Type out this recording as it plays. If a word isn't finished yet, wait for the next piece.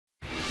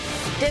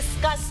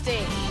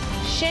Disgusting,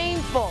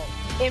 shameful,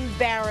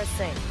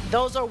 embarrassing.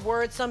 Those are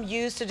words some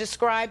use to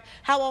describe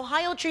how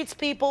Ohio treats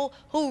people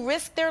who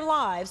risk their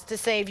lives to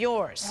save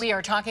yours. We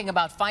are talking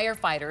about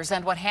firefighters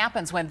and what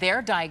happens when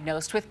they're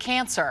diagnosed with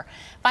cancer.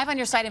 5 on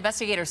Your Side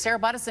investigator Sarah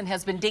Buttison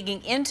has been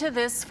digging into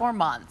this for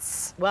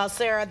months. Well,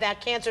 Sarah,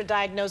 that cancer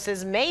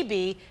diagnosis may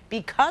be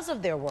because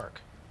of their work.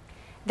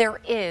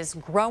 There is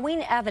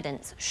growing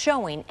evidence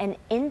showing an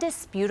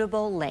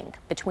indisputable link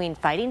between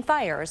fighting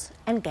fires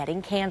and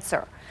getting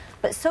cancer.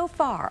 But so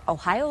far,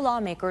 Ohio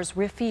lawmakers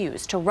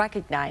refuse to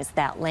recognize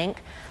that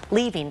link,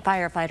 leaving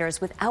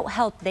firefighters without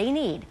help they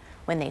need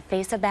when they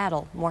face a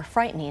battle more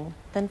frightening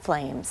than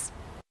flames.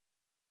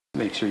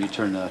 Make sure you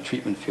turn the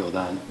treatment field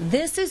on.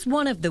 This is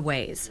one of the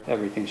ways.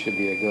 Everything should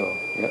be a go.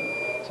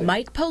 Yep. So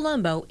Mike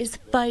Palumbo is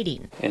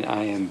fighting. And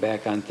I am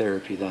back on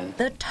therapy then.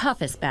 The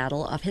toughest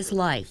battle of his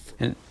life.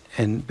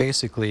 And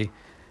basically,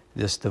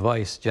 this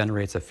device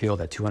generates a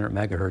field at 200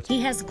 megahertz. He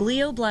has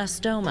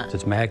glioblastoma.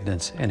 It's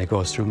magnets, and it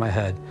goes through my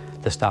head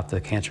to stop the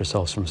cancer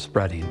cells from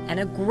spreading. An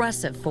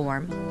aggressive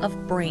form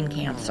of brain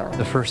cancer.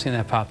 The first thing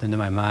that popped into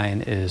my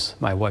mind is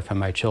my wife and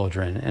my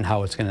children and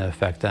how it's going to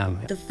affect them.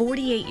 The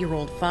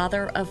 48-year-old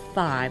father of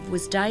 5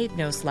 was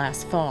diagnosed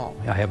last fall.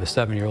 I have a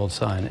 7-year-old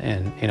son,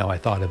 and, I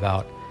thought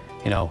about,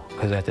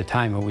 because at the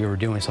time we were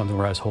doing something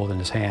where I was holding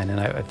his hand, and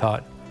I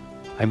thought,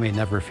 I may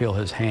never feel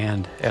his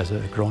hand as a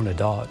grown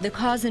adult. The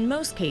cause in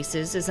most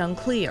cases is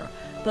unclear,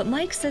 but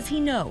Mike says he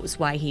knows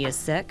why he is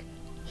sick.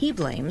 He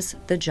blames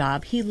the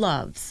job he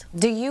loves.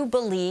 Do you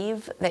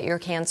believe that your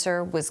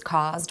cancer was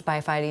caused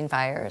by fighting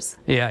fires?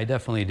 Yeah, I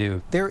definitely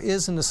do. There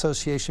is an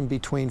association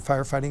between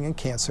firefighting and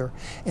cancer,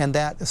 and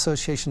that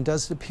association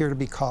does appear to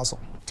be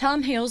causal.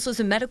 Tom Hales is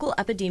a medical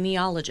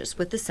epidemiologist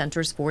with the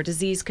Centers for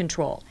Disease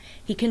Control.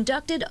 He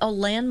conducted a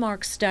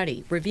landmark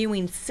study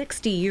reviewing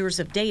 60 years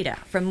of data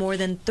from more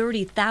than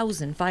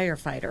 30,000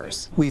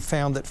 firefighters. We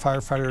found that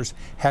firefighters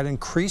had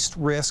increased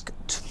risk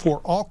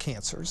for all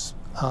cancers,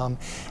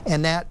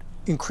 and that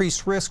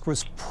increased risk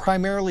was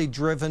primarily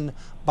driven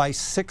by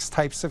 6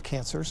 types of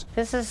cancers.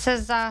 This is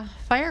his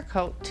fire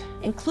coat.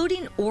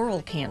 Including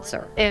oral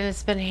cancer. It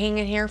has been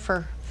hanging here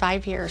for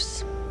 5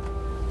 years,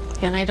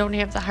 and I don't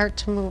have the heart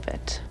to move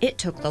it. It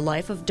took the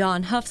life of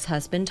Dawn Huff's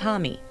husband,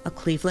 Tommy, a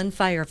Cleveland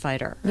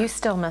firefighter. You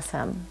still miss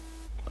him?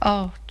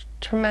 Oh,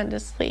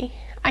 tremendously.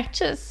 I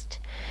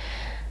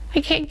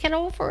can't get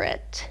over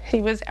it.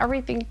 He was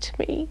everything to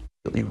me.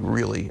 You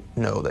really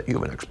know that you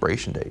have an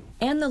expiration date.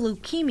 And the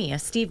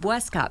leukemia Steve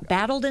Westcott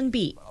battled and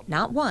beat,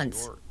 not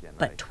once,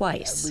 but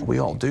twice. We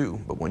all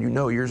do, but when you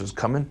know yours is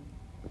coming,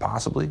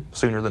 possibly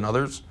sooner than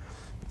others,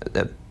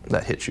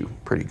 that hits you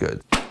pretty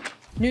good.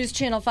 News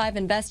Channel 5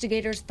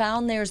 investigators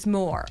found there's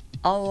more,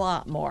 a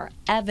lot more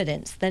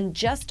evidence than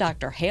just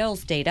Dr.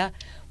 Hale's data.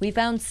 We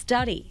found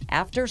study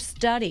after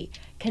study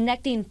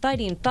connecting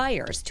fighting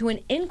fires to an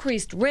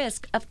increased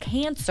risk of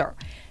cancer.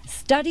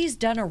 Studies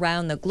done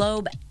around the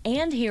globe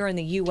and here in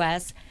the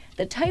U.S.,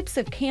 the types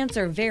of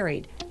cancer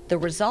varied. The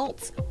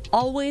results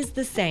always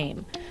the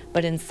same.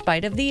 But in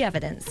spite of the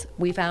evidence,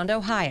 we found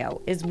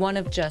Ohio is one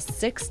of just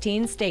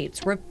 16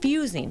 states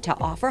refusing to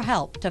offer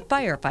help to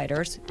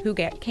firefighters who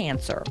get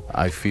cancer.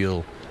 I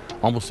feel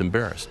almost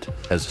embarrassed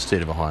as the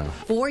state of Ohio.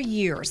 For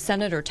years,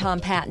 Senator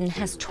Tom Patton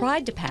has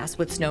tried to pass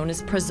what's known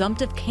as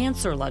presumptive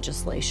cancer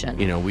legislation.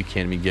 We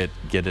can't even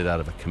get it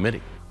out of a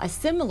committee. A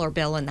similar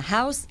bill in the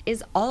House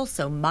is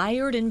also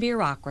mired in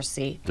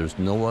bureaucracy. There's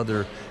no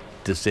other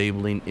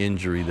disabling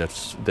injury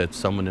that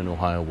someone in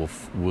Ohio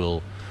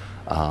will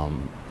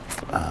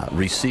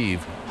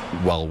receive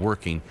while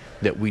working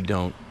that we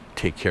don't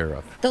take care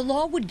of. The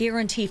law would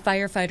guarantee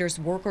firefighters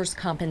workers'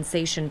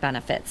 compensation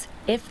benefits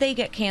if they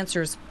get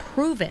cancers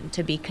proven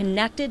to be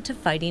connected to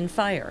fighting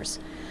fires.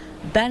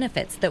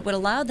 Benefits that would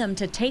allow them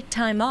to take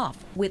time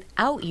off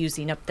without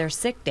using up their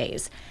sick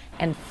days,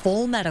 and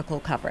full medical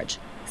coverage,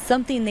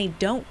 something they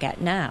don't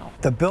get now.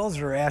 The bills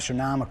are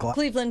astronomical.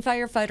 Cleveland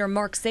firefighter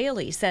Mark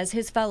Saley says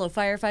his fellow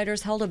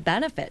firefighters held a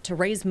benefit to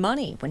raise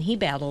money when he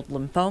battled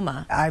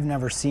lymphoma. I've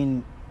never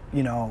seen,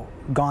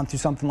 gone through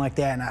something like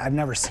that, and I've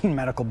never seen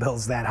medical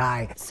bills that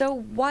high. So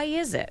why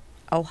is it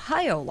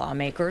Ohio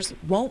lawmakers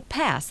won't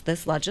pass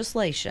this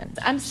legislation?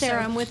 I'm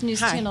Sarah. I'm with News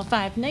Channel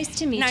 5. Nice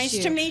to meet you. Nice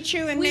to meet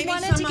you, and maybe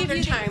some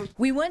other time.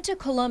 We went to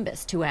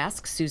Columbus to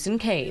ask Susan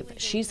Cave.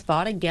 She's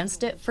fought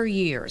against it for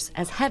years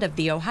as head of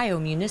the Ohio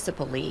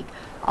Municipal League,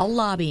 a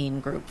lobbying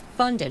group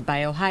funded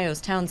by Ohio's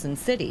towns and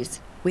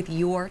cities with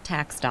your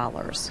tax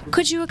dollars.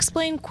 Could you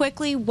explain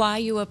quickly why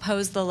you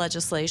oppose the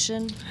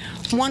legislation?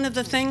 One of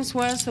the things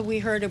was that we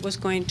heard it was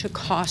going to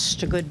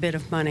cost a good bit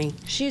of money.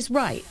 She's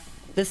right.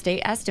 The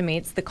state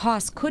estimates the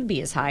cost could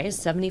be as high as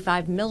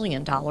 $75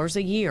 million a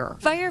year.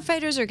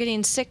 Firefighters are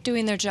getting sick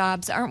doing their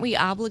jobs. Aren't we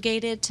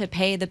obligated to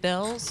pay the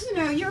bills?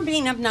 You're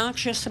being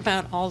obnoxious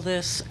about all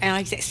this. And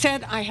I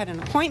said I had an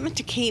appointment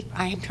to keep.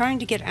 I am trying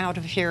to get out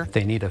of here. If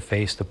they need a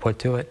face to put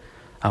to it,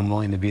 I'm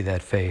willing to be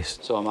that face.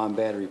 So I'm on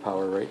battery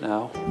power right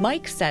now.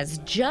 Mike says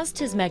just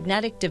his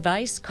magnetic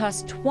device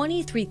costs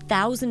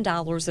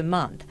 $23,000 a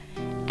month.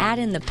 Add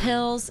in the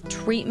pills,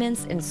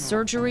 treatments, and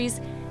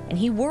surgeries, and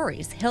he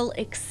worries he'll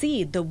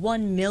exceed the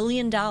 $1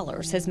 million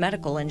his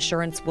medical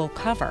insurance will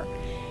cover.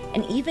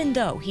 And even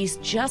though he's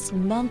just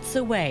months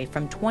away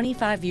from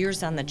 25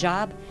 years on the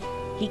job,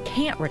 he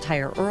can't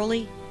retire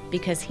early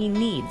because he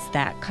needs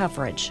that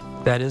coverage.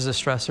 That is a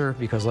stressor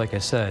because, like I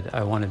said,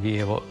 I want to be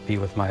able to be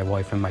with my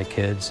wife and my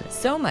kids.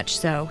 So much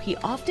so, he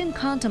often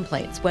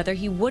contemplates whether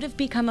he would have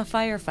become a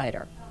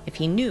firefighter if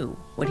he knew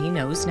what he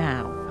knows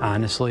now.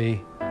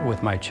 Honestly,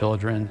 with my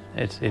children,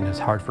 it's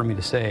hard for me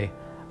to say.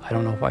 I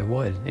don't know if I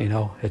would. You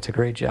know, it's a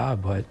great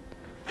job, but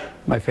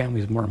my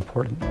family's more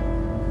important.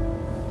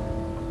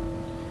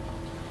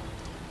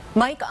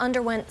 Mike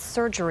underwent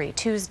surgery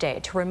Tuesday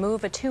to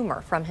remove a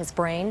tumor from his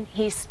brain.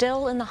 He's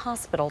still in the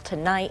hospital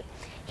tonight.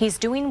 He's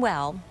doing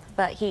well,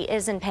 but he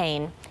is in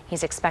pain.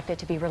 He's expected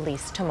to be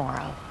released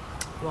tomorrow.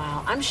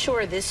 Wow, I'm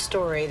sure this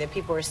story that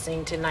people are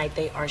seeing tonight,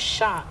 they are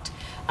shocked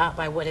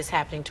by what is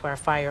happening to our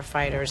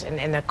firefighters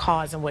and the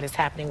cause and what is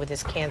happening with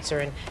his cancer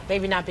and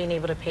maybe not being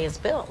able to pay his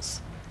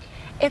bills.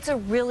 It's a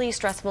really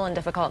stressful and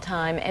difficult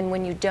time, and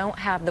when you don't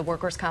have the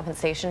workers'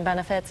 compensation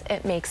benefits,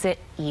 it makes it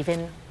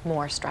even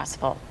more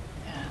stressful.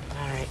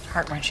 All right,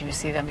 heart-wrenching to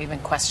see them even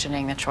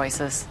questioning the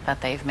choices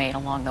that they've made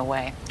along the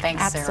way.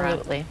 Thanks, Sarah.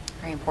 Absolutely.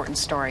 Very important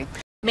story.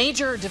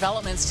 Major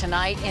developments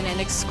tonight in an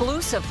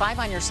exclusive 5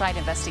 on Your Side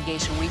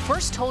investigation. We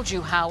first told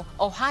you how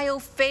Ohio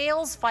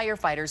fails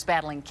firefighters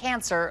battling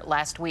cancer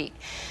last week.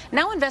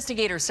 Now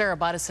investigator Sarah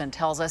Buttison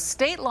tells us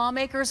state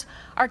lawmakers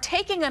are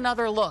taking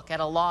another look at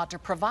a law to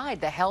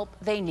provide the help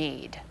they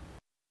need.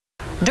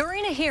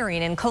 During a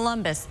hearing in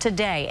Columbus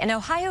today, an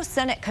Ohio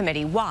Senate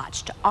committee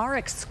watched our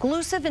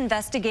exclusive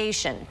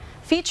investigation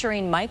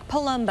featuring Mike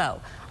Palumbo,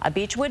 a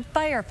Beechwood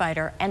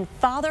firefighter and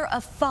father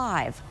of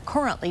 5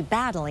 currently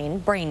battling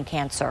brain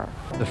cancer.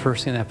 The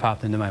first thing that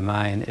popped into my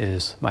mind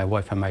is my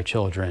wife and my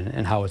children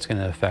and how it's going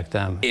to affect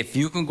them. If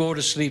you can go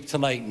to sleep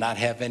tonight and not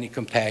have any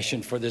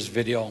compassion for this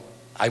video,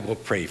 I will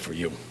pray for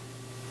you.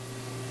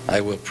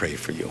 I will pray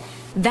for you.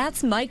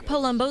 That's Mike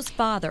Palumbo's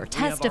father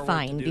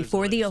testifying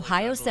before the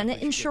Ohio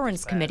Senate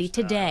Insurance Committee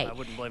today.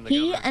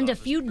 He and a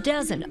few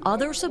dozen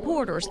other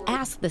supporters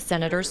asked the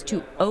senators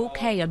to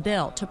okay a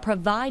bill to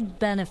provide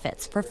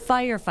benefits for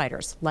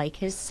firefighters like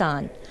his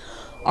son.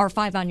 Our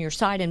 5 on Your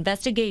Side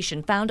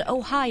investigation found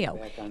Ohio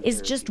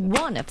is just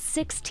one of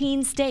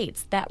 16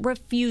 states that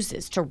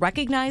refuses to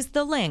recognize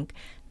the link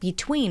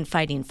between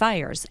fighting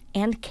fires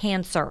and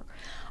cancer.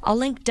 A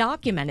link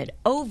documented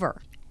over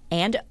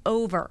and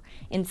over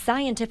in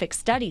scientific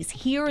studies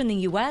here in the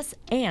U.S.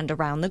 and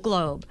around the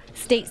globe.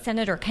 State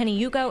Senator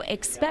Kenny Yugo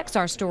expects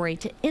our story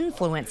to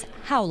influence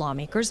how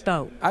lawmakers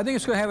vote. I think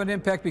it's going to have an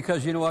impact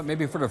because, you know what,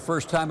 maybe for the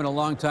first time in a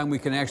long time we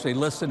can actually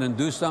listen and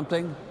do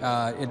something.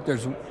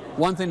 There's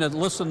one thing to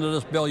listen to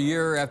this bill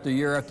year after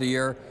year after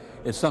year.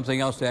 It's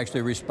something else to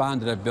actually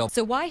respond to that bill.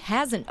 So why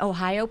hasn't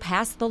Ohio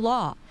passed the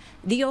law?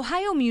 The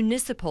Ohio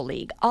Municipal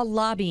League, a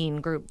lobbying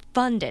group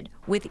funded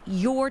with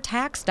your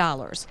tax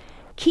dollars,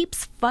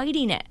 keeps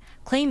fighting it,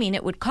 claiming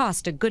it would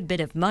cost a good bit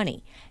of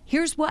money.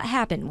 Here's what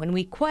happened when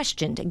we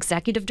questioned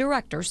Executive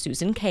Director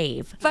Susan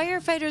Cave.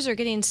 Firefighters are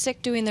getting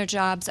sick doing their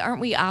jobs. Aren't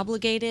we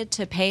obligated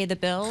to pay the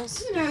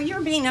bills? You know,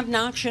 you're being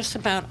obnoxious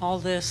about all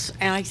this.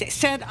 And I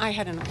said I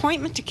had an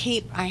appointment to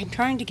keep. I am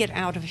trying to get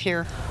out of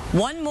here.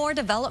 One more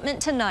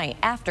development tonight.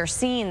 After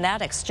seeing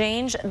that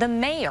exchange, the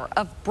mayor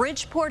of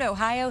Bridgeport,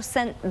 Ohio,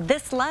 sent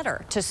this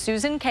letter to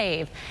Susan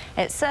Cave.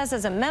 It says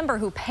as a member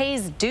who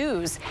pays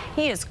dues,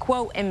 he is,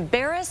 quote,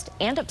 embarrassed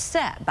and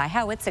upset by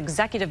how its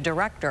executive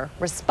director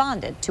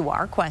responded to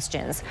our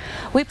questions.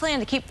 We plan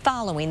to keep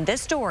following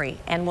this story,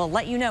 and we'll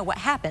let you know what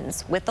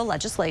happens with the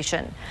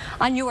legislation.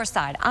 On Your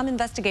Side, I'm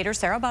investigator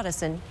Sarah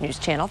Buttison, News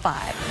Channel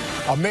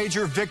 5. A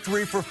major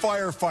victory for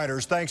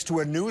firefighters thanks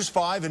to a News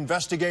 5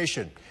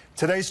 investigation.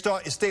 Today,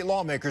 state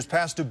lawmakers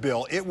passed a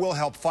bill. It will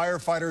help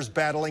firefighters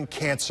battling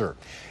cancer.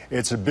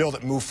 It's a bill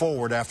that moved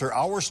forward after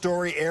our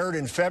story aired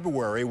in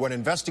February when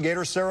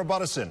investigator Sarah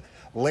Buttison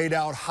laid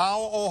out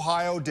how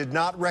Ohio did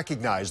not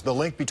recognize the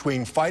link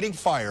between fighting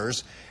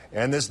fires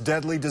and this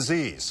deadly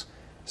disease.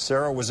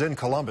 Sarah was in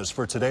Columbus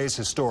for today's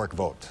historic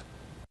vote.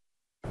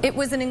 It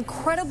was an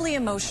incredibly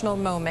emotional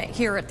moment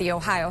here at the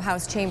Ohio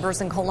House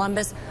Chambers in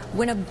Columbus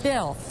when a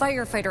bill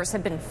firefighters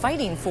have been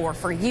fighting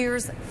for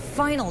years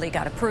finally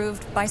got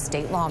approved by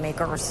state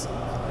lawmakers.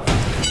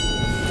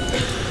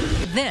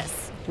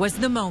 This was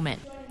the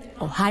moment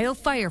Ohio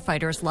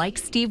firefighters like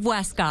Steve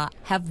Westcott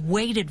have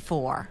waited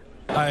for.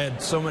 I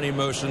had so many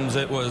emotions.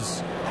 I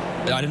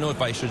didn't know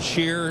if I should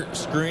cheer,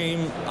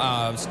 scream,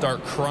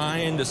 start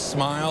crying, to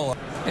smile.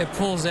 It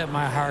pulls at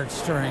my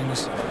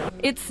heartstrings.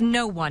 It's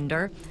no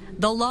wonder.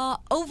 The law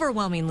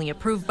overwhelmingly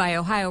approved by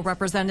Ohio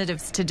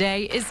representatives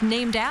today is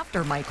named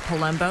after Mike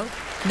Palumbo.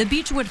 The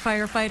Beechwood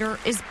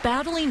firefighter is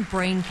battling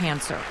brain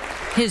cancer.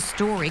 His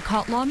story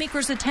caught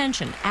lawmakers'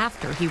 attention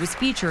after he was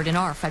featured in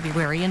our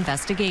February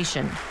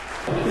investigation.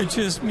 It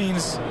just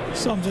means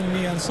something to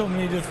me on so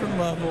many different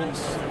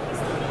levels.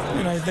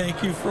 And I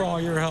thank you for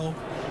all your help.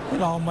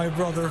 and all my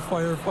brother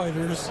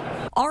firefighters.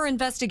 Our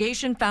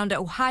investigation found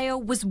Ohio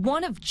was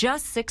one of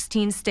just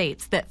 16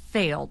 states that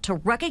failed to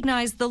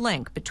recognize the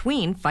link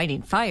between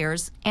fighting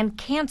fires and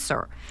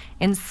cancer,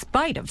 in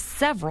spite of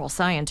several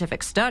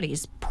scientific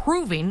studies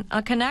proving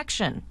a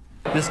connection.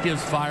 This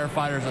gives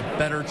firefighters a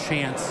better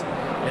chance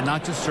at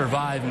not just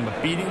surviving,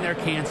 but beating their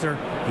cancer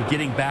and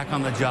getting back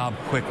on the job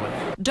quickly.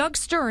 Doug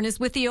Stern is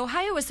with the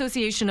Ohio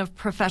Association of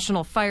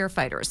Professional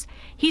Firefighters.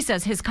 He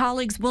says his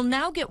colleagues will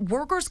now get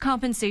workers'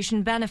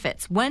 compensation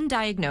benefits when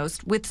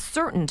diagnosed with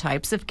certain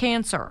types of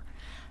cancer.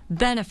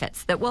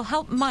 Benefits that will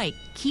help Mike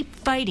keep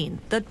fighting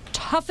the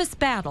toughest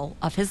battle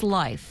of his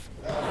life.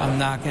 I'm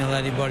not going to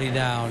let anybody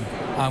down.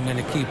 I'm going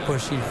to keep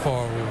pushing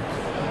forward.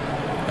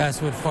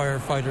 That's what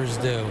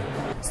firefighters do.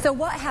 So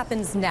what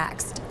happens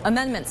next?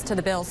 Amendments to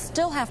the bill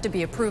still have to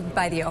be approved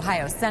by the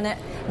Ohio Senate.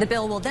 The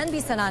bill will then be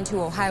sent on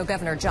to Ohio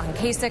Governor John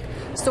Kasich.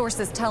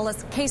 Sources tell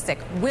us Kasich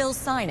will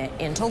sign it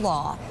into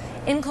law.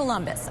 In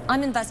Columbus,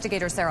 I'm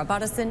investigator Sarah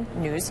Buttison,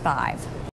 News 5.